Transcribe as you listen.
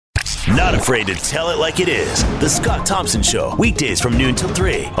Not afraid to tell it like it is. The Scott Thompson Show, weekdays from noon till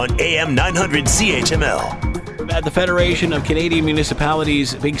 3 on AM 900 CHML. At the Federation of Canadian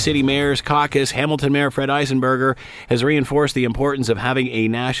Municipalities Big City Mayors Caucus, Hamilton Mayor Fred Eisenberger has reinforced the importance of having a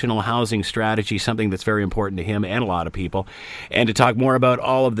national housing strategy, something that's very important to him and a lot of people. And to talk more about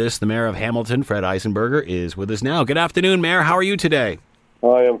all of this, the Mayor of Hamilton, Fred Eisenberger, is with us now. Good afternoon, Mayor. How are you today?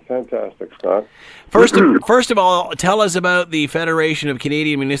 I am fantastic, Scott. First of all, tell us about the Federation of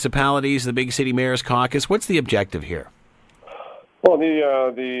Canadian Municipalities, the Big City Mayors Caucus. What's the objective here? Well,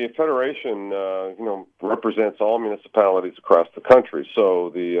 the Federation, represents all municipalities across the country.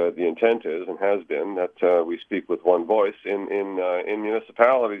 So the intent is and has been that we speak with one voice in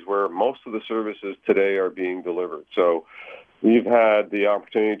municipalities where most of the services today are being delivered. So we've had the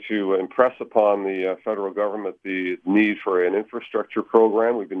opportunity to impress upon the federal government the need for an infrastructure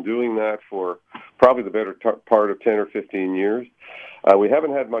program. We've been doing that for probably the better part of 10 or 15 years. We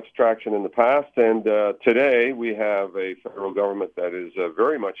haven't had much traction in the past, and today we have a federal government that is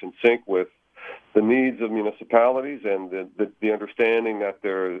very much in sync with the needs of municipalities and the understanding that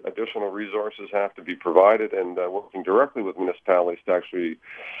their additional resources have to be provided, and working directly with municipalities to actually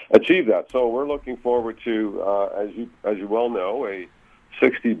achieve that. So we're looking forward to, as you well know, a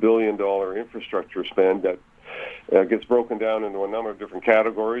 $60 billion infrastructure spend that gets broken down into a number of different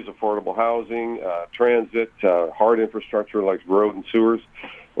categories: affordable housing, transit, hard infrastructure like road and sewers.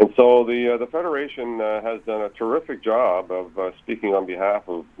 And so the Federation has done a terrific job of speaking on behalf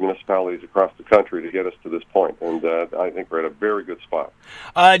of municipalities across the country to get us to this point. And I think we're at a very good spot.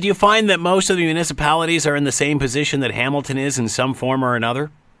 Do you find that most of the municipalities are in the same position that Hamilton is in some form or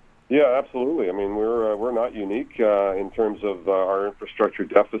another? Yeah, absolutely. I mean, we're not unique in terms of our infrastructure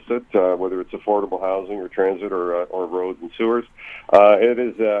deficit, whether it's affordable housing or transit or roads and sewers.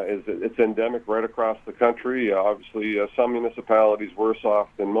 It's endemic right across the country. Obviously, some municipalities worse off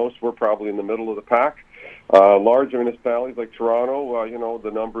than most. We're probably in the middle of the pack. Larger municipalities like Toronto,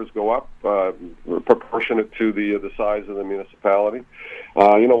 the numbers go up proportionate to the size of the municipality.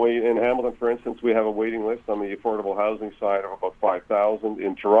 In Hamilton, for instance, we have a waiting list on the affordable housing side of about 5,000.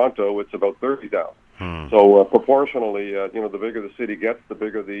 In Toronto, it's about 30,000. So proportionally, the bigger the city gets, the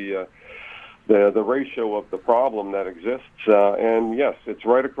bigger the ratio of the problem that exists. And yes, it's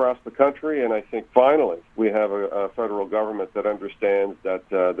right across the country, and I think finally we have a federal government that understands that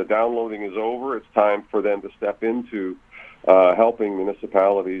the downloading is over. It's time for them to step into helping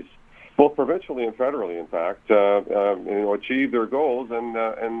municipalities, both provincially and federally, in fact, achieve their goals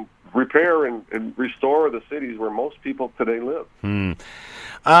and repair and restore the cities where most people today live.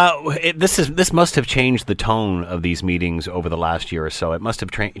 This must have changed the tone of these meetings over the last year or so. It must have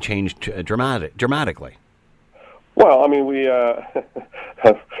changed dramatically. Well, I mean, we over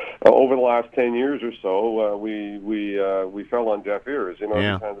the last 10 years or so, we fell on deaf ears. Every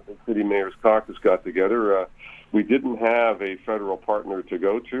time the Big City Mayors Caucus got together, we didn't have a federal partner to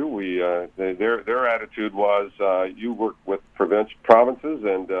go to. Their attitude was, you work with provinces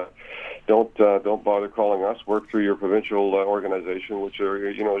and don't bother calling us. Work through your provincial organization, which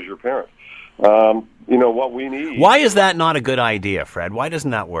is your parent. What we need. Why is that not a good idea, Fred? Why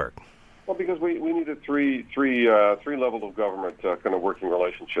doesn't that work? Well, because we need a three level of government kind of working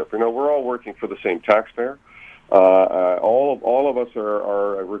relationship. We're all working for the same taxpayer. All of us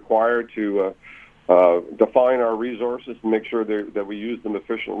are required to define our resources and make sure that we use them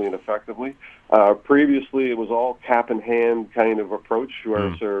efficiently and effectively. Previously, it was all cap-in-hand kind of approach,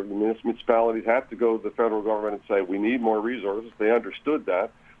 where municipalities had to go to the federal government and say, we need more resources. They understood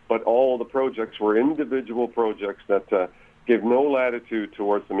that, but all the projects were individual projects that gave no latitude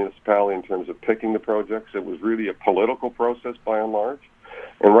towards the municipality in terms of picking the projects. It was really a political process by and large.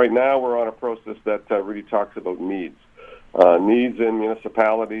 And right now we're on a process that really talks about needs. Needs in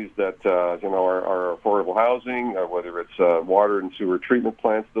municipalities that are affordable housing, whether it's water and sewer treatment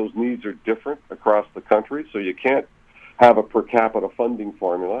plants. Those needs are different across the country, so you can't have a per capita funding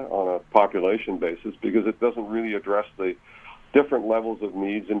formula on a population basis because it doesn't really address the different levels of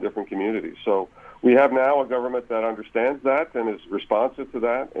needs in different communities. So we have now a government that understands that and is responsive to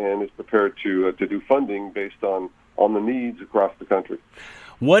that and is prepared to do funding based on the needs across the country.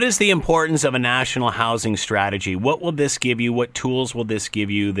 What is the importance of a national housing strategy? What will this give you? What tools will this give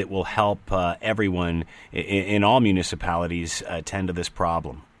you that will help everyone in all municipalities tend to this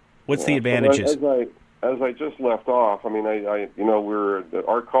problem? What's the advantages? As I just left off, I mean,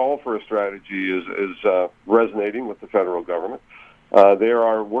 our call for a strategy is resonating with the federal government. They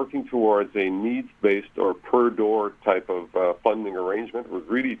are working towards a needs-based or per-door type of funding arrangement, which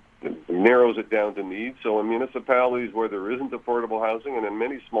really narrows it down to needs. So in municipalities where there isn't affordable housing, and in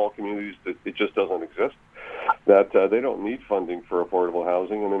many small communities that it just doesn't exist, that they don't need funding for affordable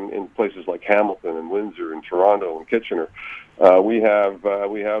housing. And in places like Hamilton and Windsor and Toronto and Kitchener, we have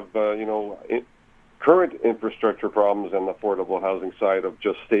current infrastructure problems on the affordable housing side of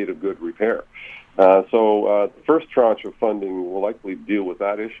just state of good repair. So the first tranche of funding will likely deal with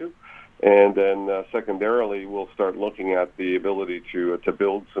that issue. And then secondarily, we'll start looking at the ability to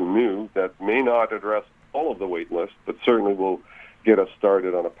build some new that may not address all of the wait list, but certainly will get us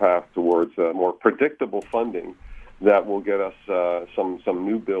started on a path towards more predictable funding that will get us some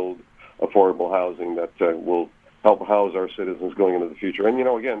new build affordable housing that will help house our citizens going into the future. And,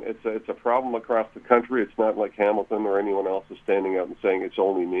 again, it's a problem across the country. It's not like Hamilton or anyone else is standing out and saying it's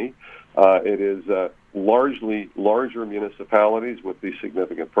only me. It is largely larger municipalities with the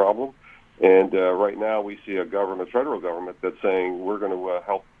significant problem. And right now we see a federal government that's saying we're going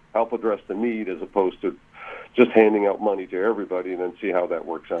to help address the need as opposed to just handing out money to everybody and then see how that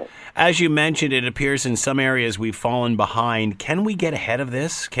works out. As you mentioned, it appears in some areas we've fallen behind. Can we get ahead of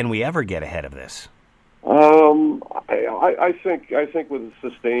this? Can we ever get ahead of this? I think with a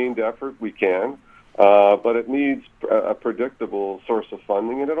sustained effort we can, but it needs a predictable source of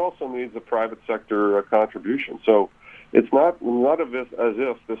funding, and it also needs a private sector contribution. So it's not as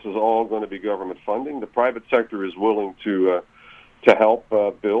if this is all going to be government funding. The private sector is willing to help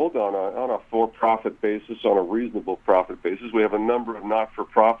build on a for-profit basis, on a reasonable profit basis. We have a number of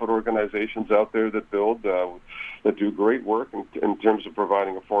not-for-profit organizations out there that build, that do great work in terms of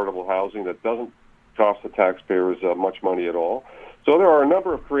providing affordable housing that doesn't cost the taxpayers much money at all. So there are a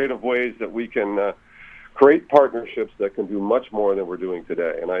number of creative ways that we can create partnerships that can do much more than we're doing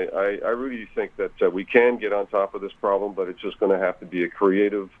today. And I really think that we can get on top of this problem, but it's just going to have to be a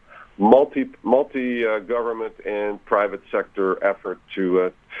creative, multi-government and private sector effort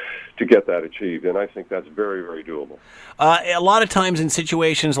to get that achieved. And I think that's very, very doable. A lot of times in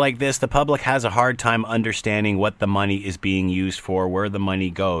situations like this, the public has a hard time understanding what the money is being used for, where the money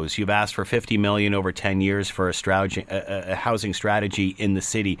goes. You've asked for $50 million over 10 years for a housing strategy in the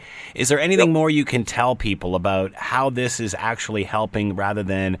city. Is there anything more you can tell people about how this is actually helping rather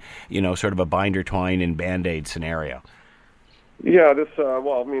than, sort of a binder twine and Band-Aid scenario? Yeah,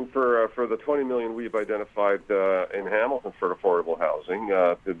 for the $20 million we've identified in Hamilton for affordable housing,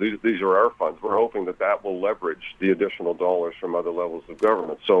 these are our funds. We're hoping that will leverage the additional dollars from other levels of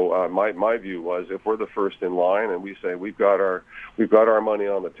government. So my view was, if we're the first in line and we say we've got our money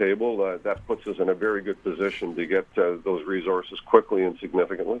on the table, that puts us in a very good position to get those resources quickly and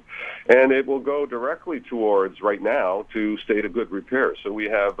significantly, and it will go directly towards right now to state of good repair. So we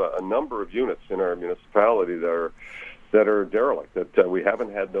have a number of units in our municipality that are derelict, that we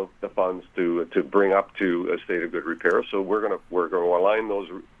haven't had the funds to bring up to a state of good repair. So we're going to align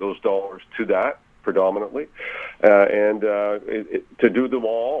those dollars to that predominantly, and to do them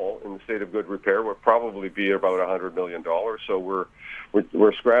all in the state of good repair would probably be about $100 million. So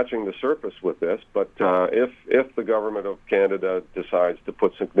we're scratching the surface with this, but if the government of Canada decides to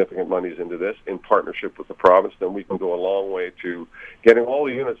put significant monies into this in partnership with the province, then we can go a long way to getting all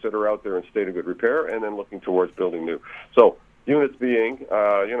the units that are out there in state of good repair and then looking towards building new. So units being,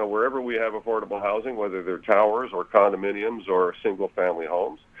 wherever we have affordable housing, whether they're towers or condominiums or single-family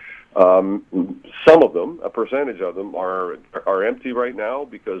homes. Some of them, a percentage of them, are empty right now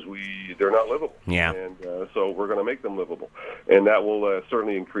because they're not livable. Yeah. And so we're going to make them livable, and that will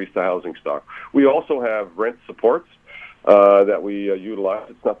certainly increase the housing stock. We also have rent supports that we utilize.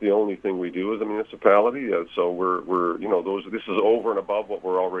 It's not the only thing we do as a municipality. So we're this is over and above what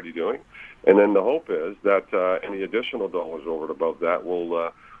we're already doing, and then the hope is that any additional dollars over and above that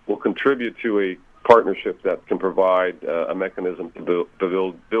will contribute to a partnership that can provide a mechanism to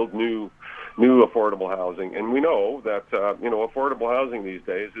build new affordable housing. And we know that affordable housing these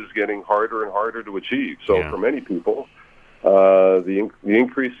days is getting harder and harder to achieve. So for many people, the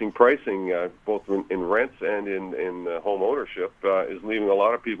increasing pricing both in rents and in home ownership is leaving a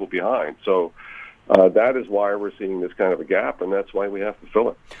lot of people behind. So that is why we're seeing this kind of a gap, and that's why we have to fill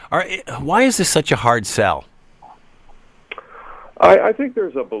it. Why is this such a hard sell? I think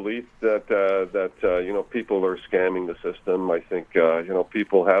there's a belief that people are scamming the system. I think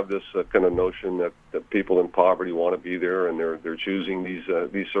people have this kind of notion that people in poverty want to be there, and they're choosing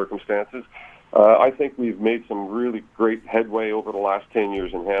these circumstances. I think we've made some really great headway over the last 10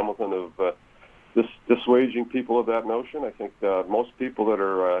 years in Hamilton of dissuading people of that notion. I think most people that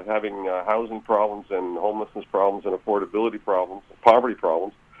are having housing problems and homelessness problems and affordability problems, poverty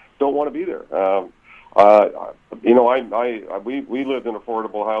problems, don't want to be there. We lived in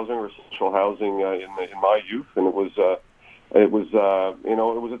affordable housing or social housing in my youth, and it was a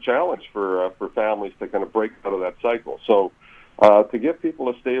challenge for families to kind of break out of that cycle. So to give people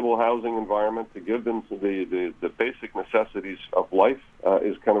a stable housing environment, to give them the basic necessities of life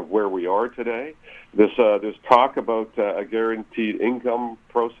is kind of where we are today. There's talk about a guaranteed income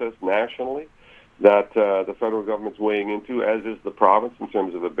process nationally that the federal government's weighing into, as is the province in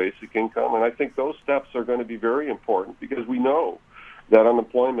terms of a basic income. And I think those steps are going to be very important because we know that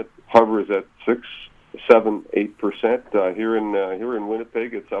unemployment hovers at 6, 7, 8%. Here in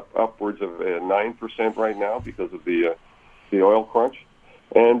Winnipeg, it's upwards of 9% right now because of the oil crunch.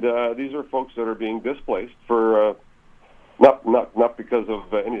 And these are folks that are being displaced for not because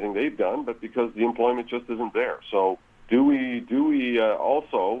of anything they've done, but because the employment just isn't there. So do we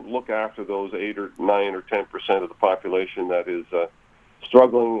also look after those 8 or 9 or 10% of the population that is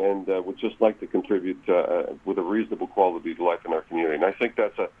struggling and would just like to contribute with a reasonable quality of life in our community? And I think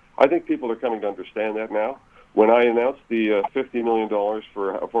people are coming to understand that now. When I announced the $50 million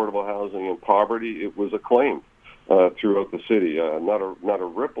for affordable housing and poverty, it was acclaimed throughout the city. Not a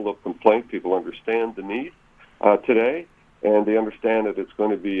ripple of complaint. People understand the need today. And they understand that it's going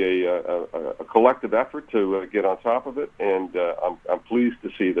to be a collective effort to get on top of it, and I'm pleased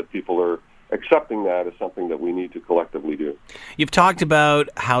to see that people are accepting that as something that we need to collectively do. You've talked about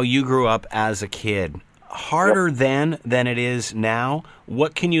how you grew up as a kid. Harder then than it is now.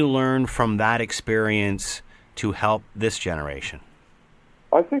 What can you learn from that experience to help this generation?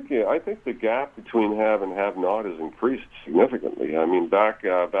 I think the gap between have and have not has increased significantly. I mean, back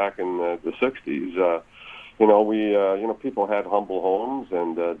in the 60s. People had humble homes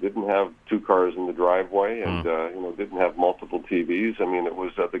and didn't have 2 cars in the driveway and, didn't have multiple TVs. I mean, it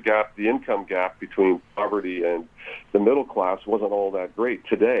was the income gap between poverty and the middle class wasn't all that great.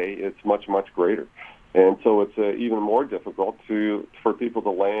 Today, it's much, much greater. And so it's even more difficult for people to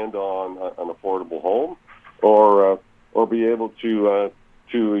land on an affordable home or be able to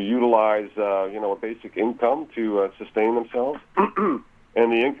utilize, a basic income to sustain themselves.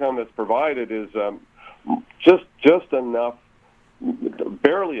 And the income that's provided is just enough,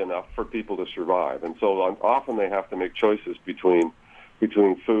 barely enough for people to survive, and so often they have to make choices between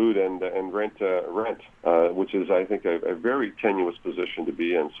food and rent, which is, I think, a very tenuous position to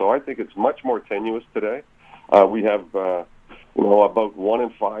be in. So I think it's much more tenuous today. We have about 1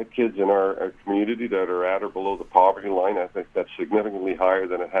 in 5 kids in our community that are at or below the poverty line. I think that's significantly higher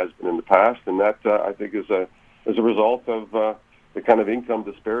than it has been in the past, and that I think is a result of the kind of income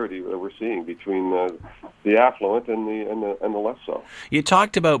disparity that we're seeing between the affluent and the less so. You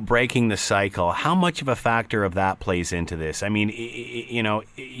talked about breaking the cycle. How much of a factor of that plays into this? I mean,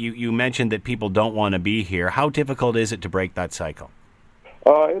 you mentioned that people don't want to be here. How difficult is it to break that cycle?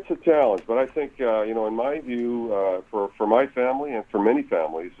 It's a challenge, but I think, in my view, for my family and for many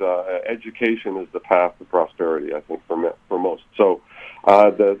families, education is the path to prosperity, I think, for most. So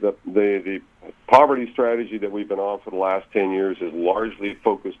the poverty strategy that we've been on for the last 10 years is largely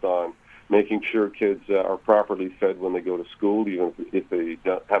focused on making sure kids are properly fed when they go to school. Even if they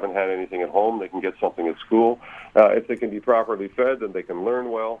haven't had anything at home, they can get something at school. If they can be properly fed, then they can learn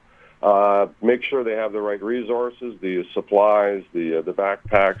well. Make sure they have the right resources, the supplies, the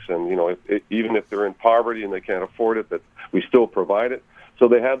backpacks, and even if they're in poverty and they can't afford it, that we still provide it. So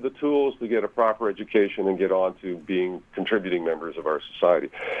they have the tools to get a proper education and get on to being contributing members of our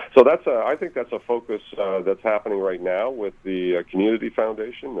society. So I think that's a focus that's happening right now with the Community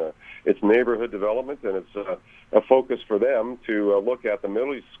Foundation. It's neighborhood development, and it's a focus for them to look at the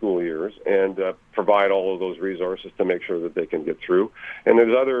middle school years and provide all of those resources to make sure that they can get through. And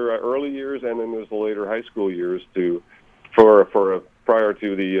there's other early years, and then there's the later high school years prior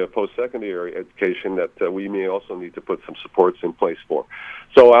to the post-secondary education that we may also need to put some supports in place for.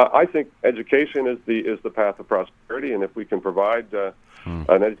 So I think education is the path of prosperity, and if we can provide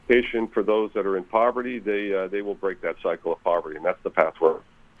an education for those that are in poverty, they will break that cycle of poverty, and that's the path we're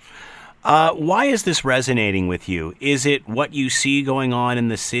on. Why is this resonating with you? Is it what you see going on in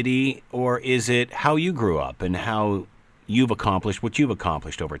the city, or is it how you grew up and how you've accomplished what you've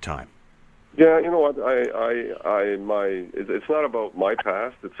accomplished over time? Yeah, you know what? It's not about my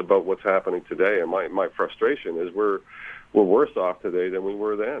past. It's about what's happening today. And my frustration is we're worse off today than we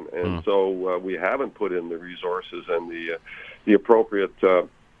were then. And so we haven't put in the resources and the appropriate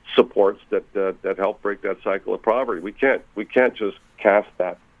supports that help break that cycle of poverty. We can't just cast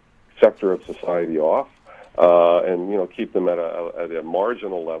that sector of society off. and keep them at a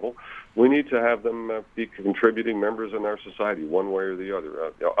marginal level. We need to have them be contributing members in our society, one way or the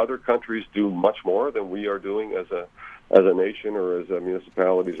other. Other countries do much more than we are doing as a nation or as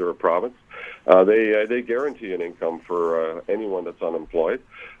municipalities or a province. They guarantee an income for anyone that's unemployed,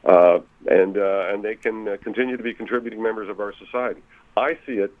 and they can continue to be contributing members of our society. I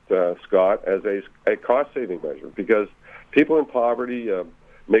see it, Scott, as a cost-saving measure because people in poverty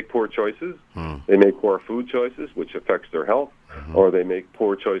make poor choices. They make poor food choices, which affects their health, or they make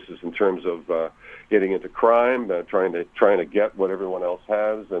poor choices in terms of getting into crime, trying to get what everyone else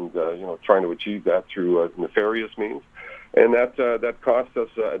has, and trying to achieve that through nefarious means. And that costs us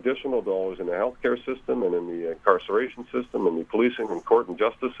additional dollars in the healthcare system and in the incarceration system and the policing and court and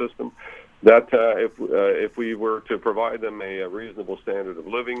justice system. That if we were to provide them a reasonable standard of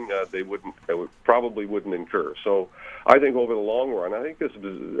living, they probably wouldn't incur. So I think over the long run, I think this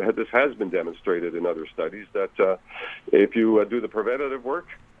has been demonstrated in other studies that if you do the preventative work,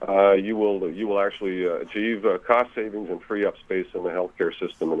 you will actually achieve cost savings and free up space in the healthcare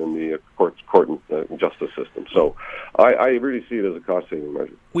system and in the court and justice system. So I really see it as a cost-saving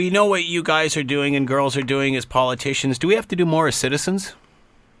measure. We know what you guys are doing and girls are doing as politicians. Do we have to do more as citizens?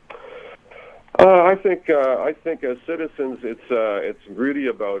 I think as citizens, it's really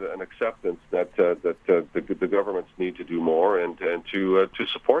about an acceptance that the governments need to do more and to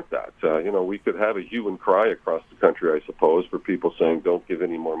support that. We could have a hue and cry across the country, I suppose, for people saying don't give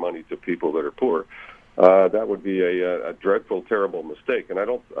any more money to people that are poor. That would be a dreadful, terrible mistake, and I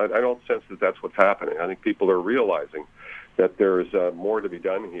don't sense that that's what's happening. I think people are realizing that there's more to be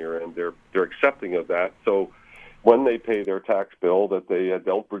done here, and they're accepting of that. So when they pay their tax bill, that they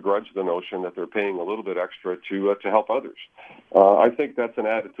don't begrudge the notion that they're paying a little bit extra to help others. I think that's an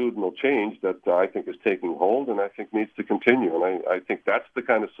attitudinal change that I think is taking hold and I think needs to continue. And I think that's the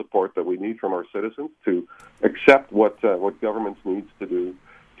kind of support that we need from our citizens to accept what governments needs to do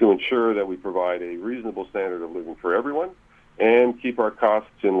to ensure that we provide a reasonable standard of living for everyone and keep our costs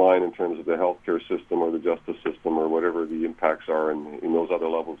in line in terms of the healthcare system or the justice system or whatever the impacts are in those other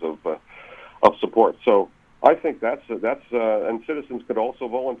levels of support. So I think that's and citizens could also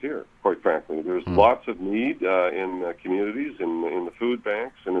volunteer, quite frankly. There's lots of need in communities, in the food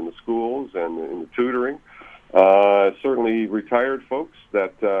banks and in the schools and in the tutoring. Certainly retired folks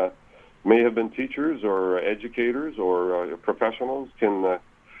that may have been teachers or educators or professionals can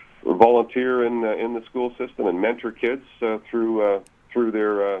volunteer in the school system and mentor kids through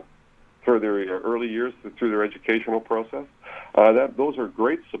their early years, through their educational process. Those are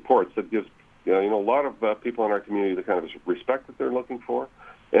great supports that gives a lot of people in our community the kind of respect that they're looking for,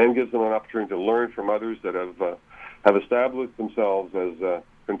 and gives them an opportunity to learn from others that have established themselves as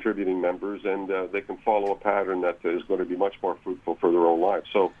contributing members, and they can follow a pattern that is going to be much more fruitful for their own lives.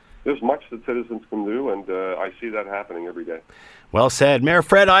 So there's much that citizens can do, and I see that happening every day. Well said. Mayor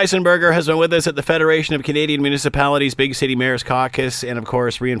Fred Eisenberger has been with us at the Federation of Canadian Municipalities Big City Mayors Caucus, and of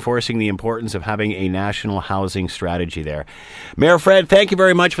course reinforcing the importance of having a national housing strategy there. Mayor Fred, thank you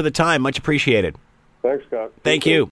very much for the time. Much appreciated. Thanks, Scott. Thank you.